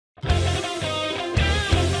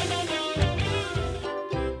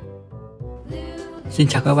Xin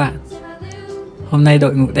chào các bạn. Hôm nay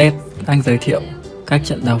đội ngũ dev đang giới thiệu các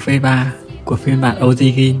trận đấu V3 của phiên bản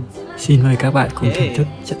Origin. Xin mời các bạn cùng thưởng thức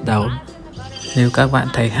trận đấu. Nếu các bạn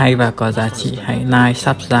thấy hay và có giá trị, hãy like,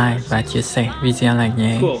 subscribe và chia sẻ video này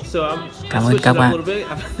nhé. Cảm ơn các bạn.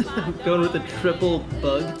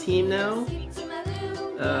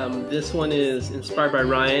 This one is inspired by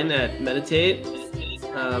Ryan at Meditate.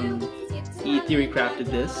 He theory crafted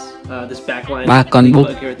this backline. Ba con búp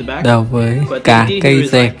đầu với cả cây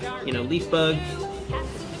dẹp. You know, leaf bug.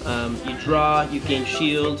 You draw, you gain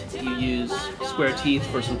shield, you use square teeth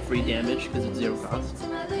for some free damage because it's 0 cost.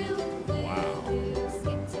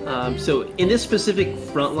 Wow. So in this specific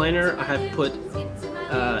frontliner, I have put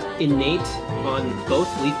innate on both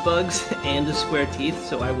leaf bugs and the square teeth,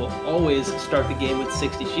 so I will always start the game with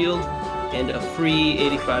 60 shield and a free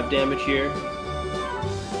 85 damage here.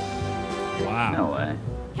 Wow. No way.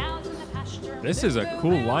 This is a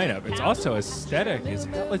cool lineup. It's also aesthetic as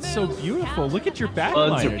hell. It's so beautiful. Look at your Bugs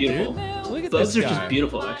backliner, are beautiful. dude. Look at Bugs this are guy. just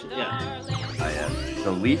beautiful, actually. Yeah. Oh yeah.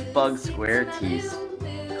 The leaf bug square teeth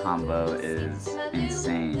combo is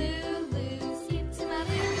insane.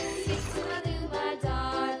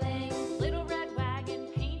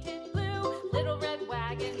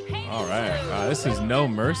 All right. This is no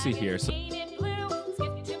mercy here. So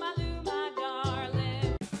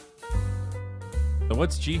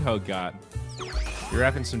what's Jihoz got? You're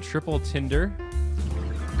wrapping some triple tinder.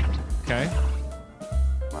 Okay.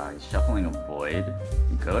 Wow, he's shuffling a void.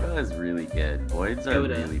 Goda is really good. Voids are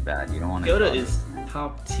Goda. really bad. You don't want to. Goda is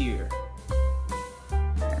top tier.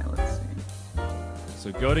 Yeah, let's see.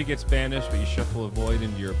 So Goda gets banished, but you shuffle a void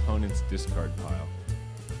into your opponent's discard pile.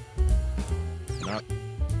 Not.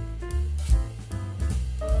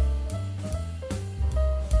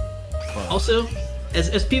 Fun. Also,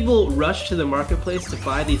 as people rush to the marketplace to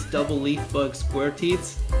buy these double leaf bug square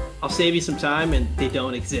teeths, I'll save you some time and they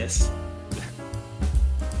don't exist.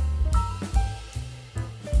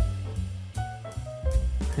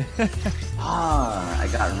 I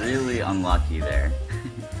got really unlucky there.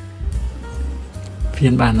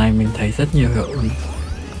 Phiên bản này mình thấy rất nhiều hiệu ứng.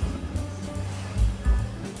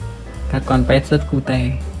 Các con pet rất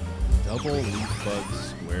cute. Double leaf bug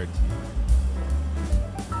square teeth.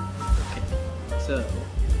 So,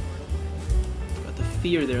 got the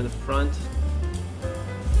fear there in the front.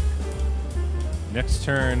 Next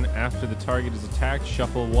turn, after the target is attacked,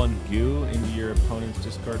 shuffle 1 goo into your opponent's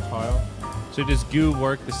discard pile. So does goo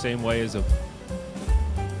work the same way as a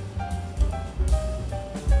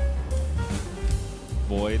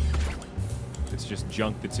void? It's just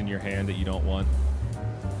junk that's in your hand that you don't want.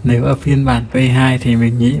 Nếu ở phiên bản V2 thì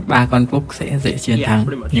mình nghĩ ba con búp sẽ dễ chiến thắng,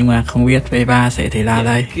 nhưng mà không biết V3 sẽ thế nào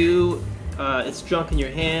đây. Goo, it's junk in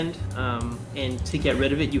your hand, and to get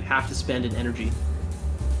rid of it, you have to spend an energy.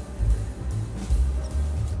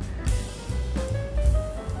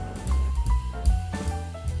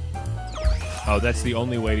 Oh, that's the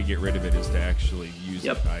only way to get rid of it is to actually use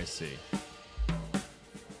it. I see.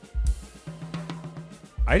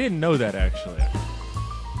 I didn't know that, actually.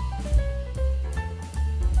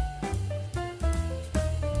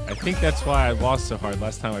 I think that's why I lost so hard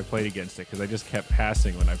last time I played against it, because I just kept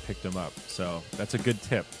passing when I picked him up. So that's a good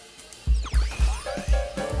tip.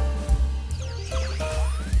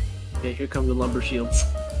 Okay, here come the lumber shields.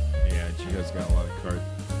 Yeah, Jihoz got a lot of cards.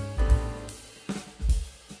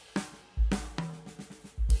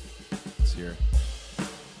 Here.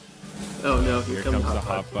 Oh no, here comes the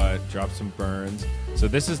hot butt. Drop some burns. So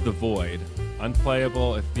this is the void.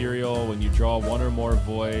 Unplayable, ethereal. When you draw 1 or more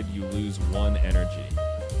void, you lose 1 energy.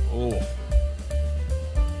 Oh.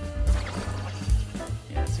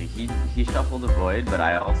 Yeah, so he shuffled a void, but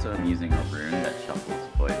I also am using a rune that shuffles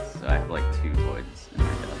voids, so I have like 2 voids in my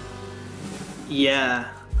deck. Yeah,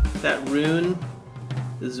 that rune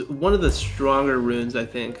is one of the stronger runes, I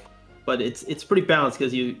think. But it's pretty balanced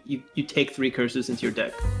because you take 3 curses into your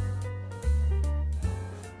deck.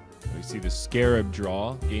 We see the Scarab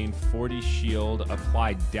draw. Gain 40 shield.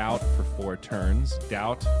 Apply Doubt for 4 turns.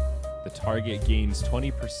 Doubt. The target gains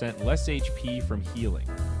 20% less HP from healing.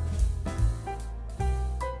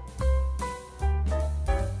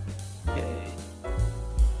 Okay.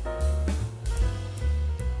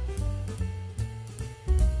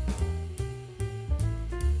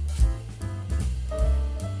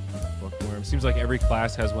 Seems like every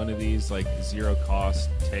class has one of these, like 0 cost,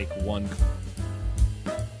 take 1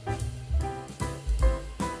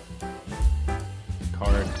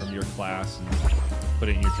 card from your class and put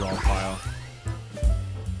it in your draw pile.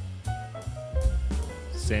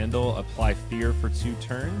 Sandal, apply Fear for 2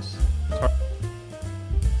 turns.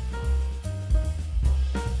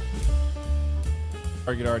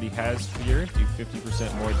 target already has fear, do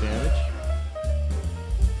 50% more damage.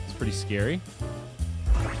 It's pretty scary.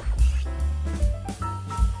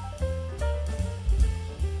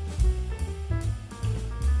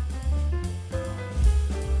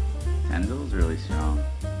 Tendrils really strong.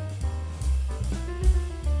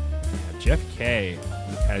 Yeah, Jeff K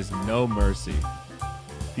has no mercy.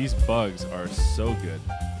 These bugs are so good.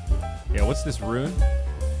 Yeah, what's this rune?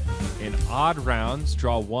 In odd rounds,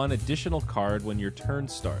 draw 1 additional card when your turn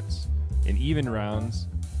starts. In even rounds,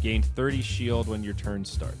 gain 30 shield when your turn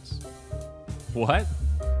starts. What?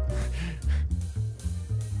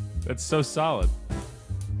 That's so solid.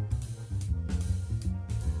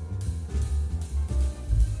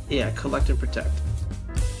 Yeah, collect and protect.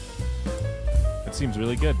 That seems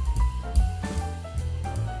really good.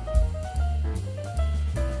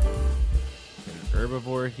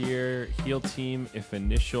 Herbivore here. Heal team. If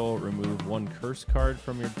initial, remove 1 curse card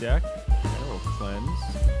from your deck. That'll cleanse.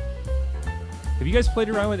 Have you guys played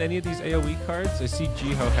around with any of these AoE cards? I see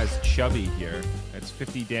Jiho has Chubby here. That's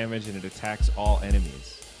 50 damage and it attacks all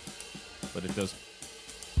enemies. But it does...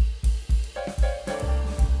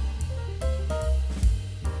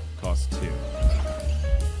 cost 2.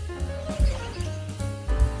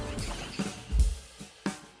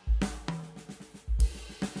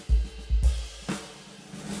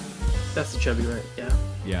 That's the chubby, right? Yeah.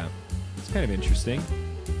 Yeah, it's kind of interesting.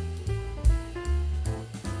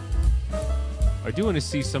 I do want to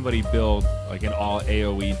see somebody build like an all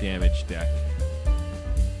AoE damage deck.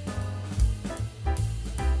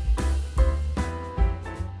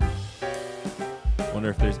 Wonder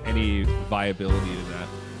if there's any viability to that.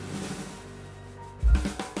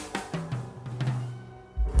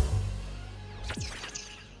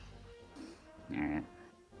 Alright.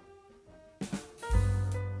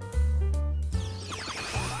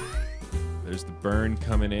 There's the burn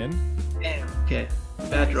coming in. Damn. Okay.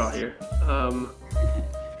 Bad draw here.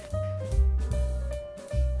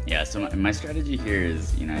 Yeah, so my strategy here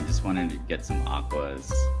is, you know, I just wanted to get some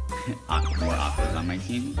aquas, more aquas on my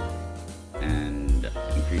team, and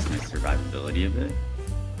increase my survivability a bit.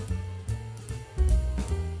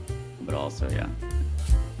 But also, yeah.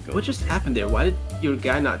 What just happened there? Why did your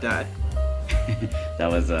guy not die?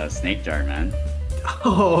 That was a snake jar, man.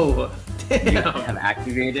 Oh, You damn. have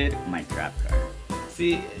activated my trap card.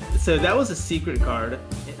 See, so that was a secret card,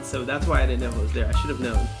 so that's why I didn't know it was there. I should have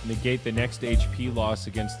known. Negate the next HP loss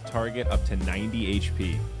against the target up to 90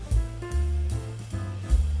 HP.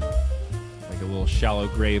 Like a little shallow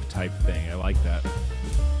grave type thing. I like that.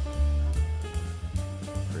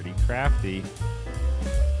 Pretty crafty.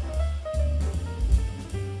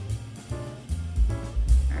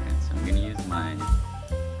 Alright, so I'm gonna use my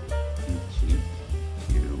cheat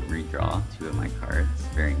to redraw 2 of my cards.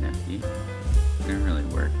 Very nifty. Didn't really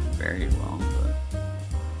work very well, but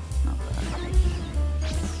not bad.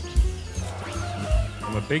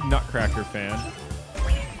 I'm a big Nutcracker fan.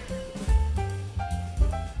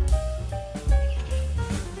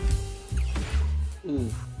 Ooh,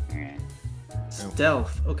 Alright.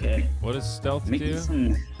 stealth. Okay. What does stealth Making do?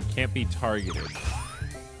 some Can't be targeted.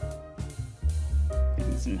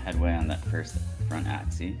 making some headway on that first front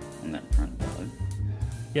axie, on that front bug.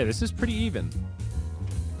 Yeah, this is pretty even.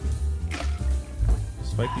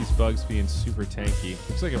 Despite these bugs being super tanky.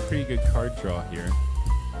 Looks like a pretty good card draw here.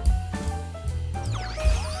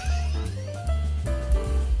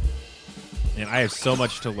 And I have so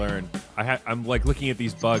much to learn. I'm like looking at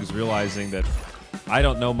these bugs, realizing that I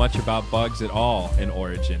don't know much about bugs at all in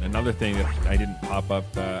Origin. Another thing that I didn't pop up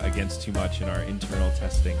against too much in our internal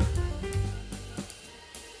testing.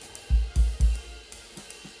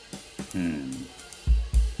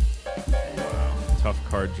 Wow, tough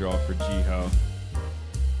card draw for Jiho.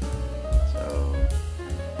 So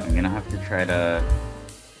I'm gonna have to try to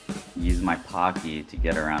use my Pocky to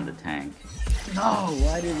get around the tank. No,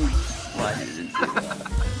 why did it do that?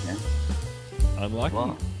 Okay. Unlucky.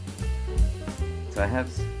 Well, so I have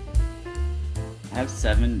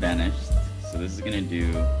 7 banished, so this is gonna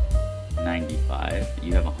do 95.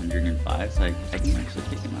 You have 105, so I can actually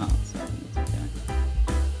kick him out, so I think it's okay.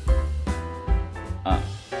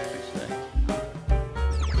 Actually I cannot.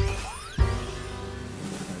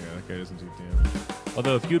 Yeah, that guy doesn't do damage.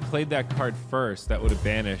 Although if you'd played that card first, that would have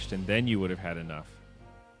banished, and then you would have had enough.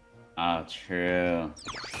 Oh, true.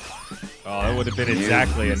 Oh, that would have been Huge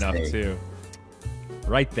exactly mistake. enough too.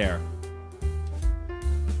 Right there.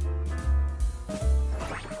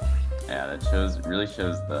 Yeah, that really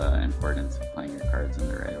shows the importance of playing your cards in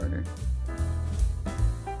the right order.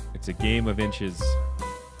 It's a game of inches.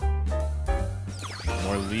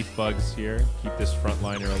 More leaf bugs here. Keep this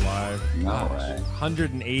frontliner alive. No Gosh, way.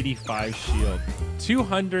 185 shield.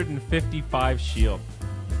 255 shield.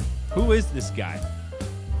 Who is this guy?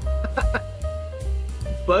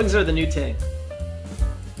 Bugs are the new tank.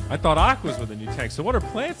 I thought aquas were the new tank. So what are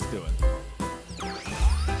plants doing?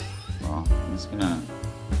 Well, I'm just gonna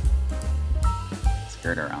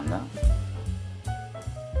skirt around that.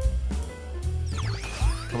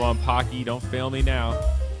 Come on, Pocky, don't fail me now.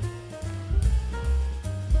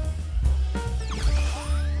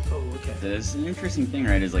 Oh, okay. There's an interesting thing,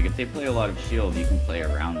 right? Is like if they play a lot of shield, you can play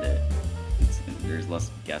around it. There's less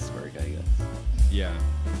guesswork, I guess. Yeah.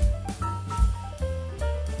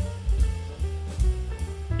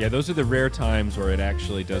 Yeah, those are the rare times where it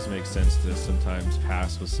actually does make sense to sometimes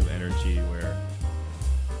pass with some energy where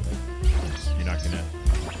you're not going to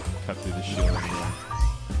cut through the shield anyway.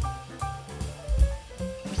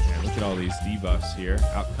 And look at all these debuffs here.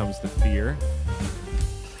 Out comes the fear.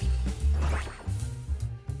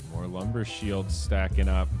 More lumber shields stacking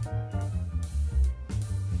up.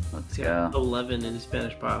 Let's He's got go. 11 in his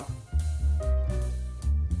Spanish pile.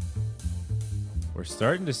 We're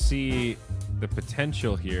starting to see the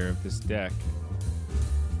potential here of this deck.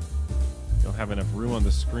 Don't have enough room on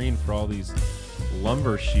the screen for all these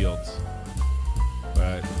lumber shields.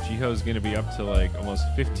 But Jihoz is going to be up to like almost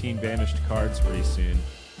 15 banished cards pretty soon.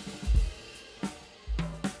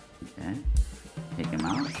 Okay. Take him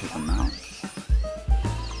out. Take him out.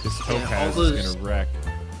 This Yeah, Topaz all is those- going to wreck.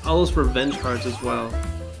 All those revenge cards as well.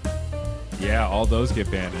 Yeah, all those get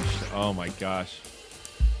banished. Oh my gosh.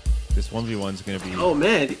 This 1v1 is going to be... Oh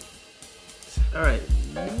man. Alright.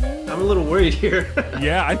 I'm a little worried here.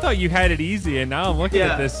 Yeah, I thought you had it easy, and now I'm looking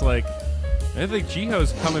Yeah. at this like... I think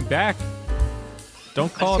Jihoz coming back.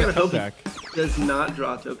 Don't call it a I just gotta comeback. hope he does not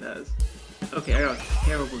draw Topaz. Okay, I got a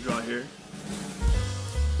terrible draw here.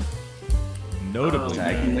 Notably So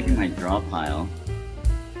I can look at my draw pile.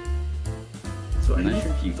 So I'm I not need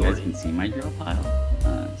sure if you guys can see my draw pile,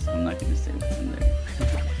 so I'm not going to say what's in there.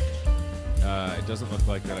 It doesn't look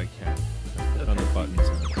like that I can. Click on the buttons.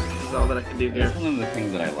 This is all that I can do here. That's one of the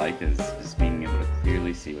things that I like is just being able to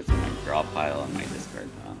clearly see what's in my draw pile and my discard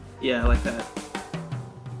pile. Yeah, I like that.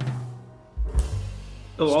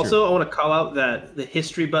 Oh, It's also, true. I want to call out that the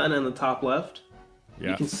history button on the top left,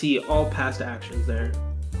 Yeah, you can see all past actions there.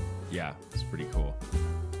 yeah, it's pretty cool.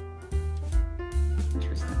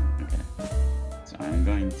 Interesting. Okay. So I'm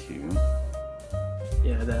going to...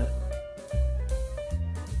 Yeah, that.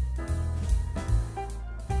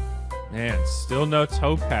 Man, still no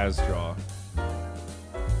Topaz draw.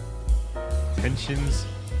 Tensions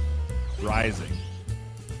rising.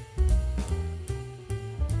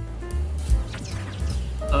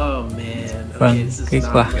 Oh man. Okay, Vâng, this is kết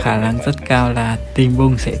not quả good. khả năng rất cao là team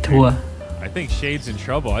Bung sẽ thua. I think Shade's in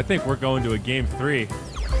trouble. I think we're going to a game 3.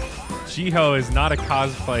 Jiho is not a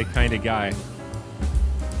cosplay kind of guy.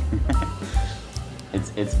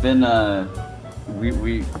 It's been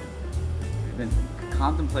we've been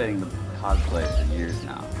contemplating the cosplay for years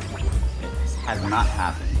now. It has not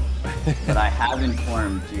happened, but I have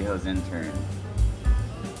informed Jiho's intern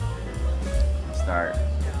to start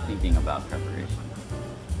thinking about preparation.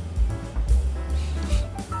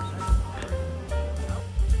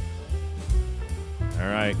 All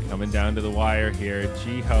right, coming down to the wire here.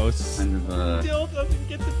 Jiho Kind of a still doesn't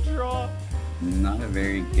get the draw. not a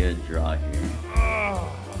very good draw here.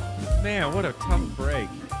 Oh, man, what a tough break.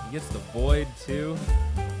 He gets the void too.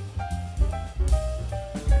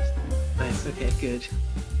 Nice. Okay, good.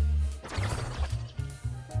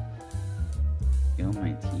 Kill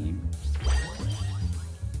my team.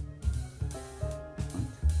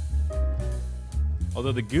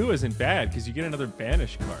 Although the goo isn't bad because you get another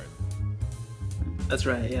banish card. That's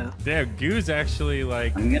right. Yeah. Damn, goo's actually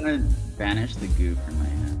like, I'm gonna banish the goo from my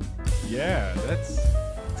hand. yeah, that's.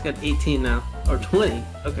 It's got 18 now or 20.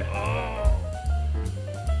 Okay. Oh.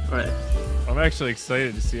 All right. I'm actually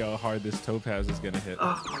excited to see how hard this Topaz is gonna hit.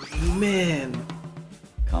 Oh man.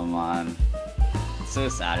 Come on. It's so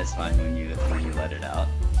satisfying when you let it out.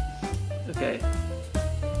 Okay.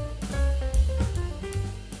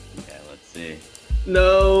 Okay, let's see.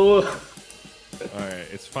 No. All right,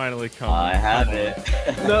 it's finally coming. I have Come it.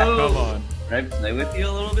 on. No. Come on. Should I play with you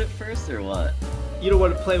a little bit first or what? You don't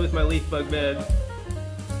want to play with my leaf bug, man.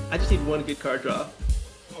 I just need one good card draw.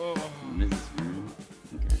 Oh. Mrs. Room.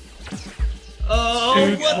 Okay. Oh.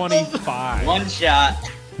 225. One shot.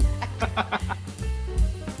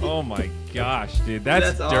 Oh my gosh, dude, that's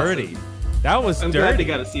That's awesome. dirty. That was I'm dirty. glad they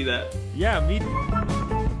got to see that. Yeah, me.